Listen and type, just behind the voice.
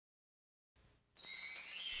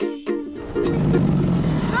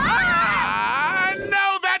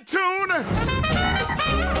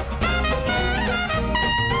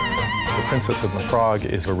Princess and the Frog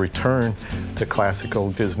is a return to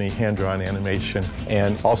classical Disney hand-drawn animation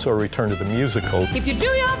and also a return to the musical. If you do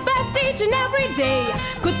your best each and every day,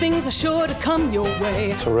 good things are sure to come your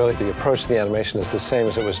way. So really the approach to the animation is the same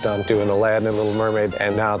as it was done doing Aladdin and Little Mermaid,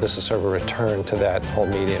 and now this is sort of a return to that whole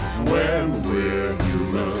medium. When we're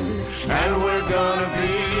human and we're gonna be,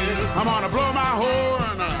 I'm gonna blow my horn.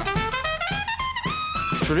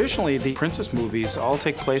 Traditionally, the princess movies all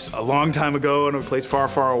take place a long time ago in a place far,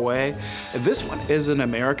 far away. This one is an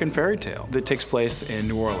American fairy tale that takes place in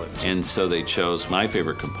New Orleans. And so they chose my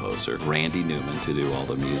favorite composer, Randy Newman, to do all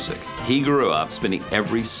the music. He grew up spending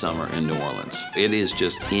every summer in New Orleans. It is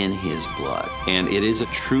just in his blood, and it is a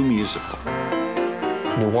true musical.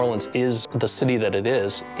 New Orleans is the city that it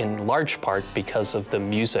is in large part because of the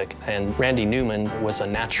music, and Randy Newman was a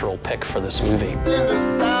natural pick for this movie. In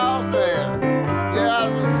the South there,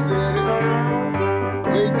 there's a city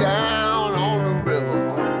way down on the river.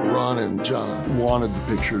 Ron and John wanted the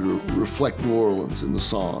picture to reflect New Orleans in the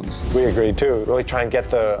songs. We agreed too, really try and get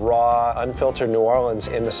the raw, unfiltered New Orleans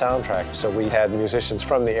in the soundtrack. So we had musicians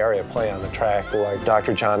from the area play on the track, like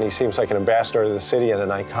Dr. John. He seems like an ambassador to the city and an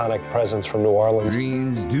iconic presence from New Orleans.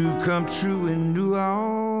 Dreams do come true in New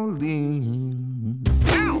Orleans.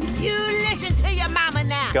 You listen to your mama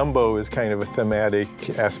now. Gumbo is kind of a thematic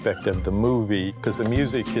aspect of the movie because the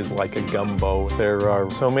music is like a gumbo. There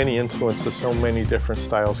are so many influences, so many different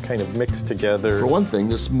styles kind of mixed together. For one thing,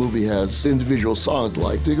 this movie has individual songs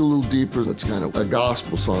like Dig a Little Deeper, that's kind of a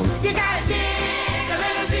gospel song. You gotta dig a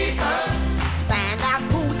little deeper. Find out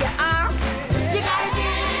who you are. You gotta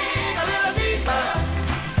dig a little deeper.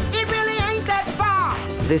 It really ain't that far.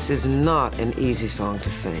 This is not an easy song to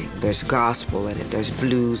sing. There's gospel in it, there's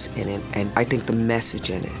blues in it, and I think the message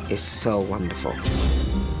in it is so wonderful.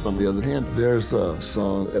 On the other hand, there's a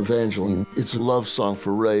song, Evangeline. It's a love song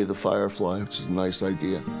for Ray the Firefly, which is a nice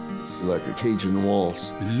idea. It's like a Cajun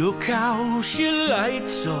waltz. Look how she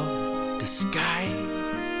lights up the sky.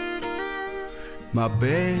 My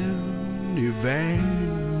belle Evangeline.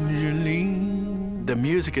 The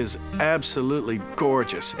music is absolutely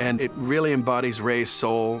gorgeous, and it really embodies Ray's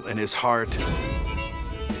soul and his heart.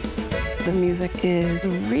 The music is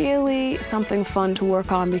really something fun to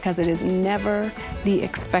work on because it is never the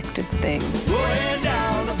expected thing. Going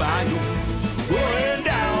down the bayou, going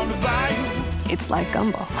down the bayou. It's like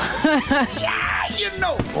gumbo. Yeah, you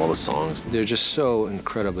know. All the songs, they're just so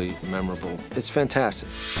incredibly memorable. It's fantastic.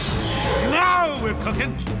 Now we're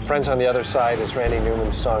cooking. Friends on the Other Side is Randy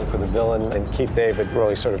Newman's song for the villain, and Keith David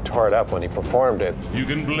really sort of tore it up when he performed it. You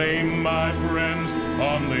can blame my friends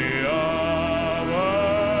on the other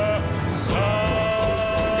side.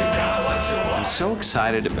 I'm so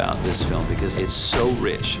excited about this film because it's so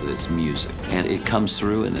rich with its music, and it comes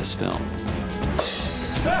through in this film.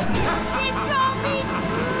 It's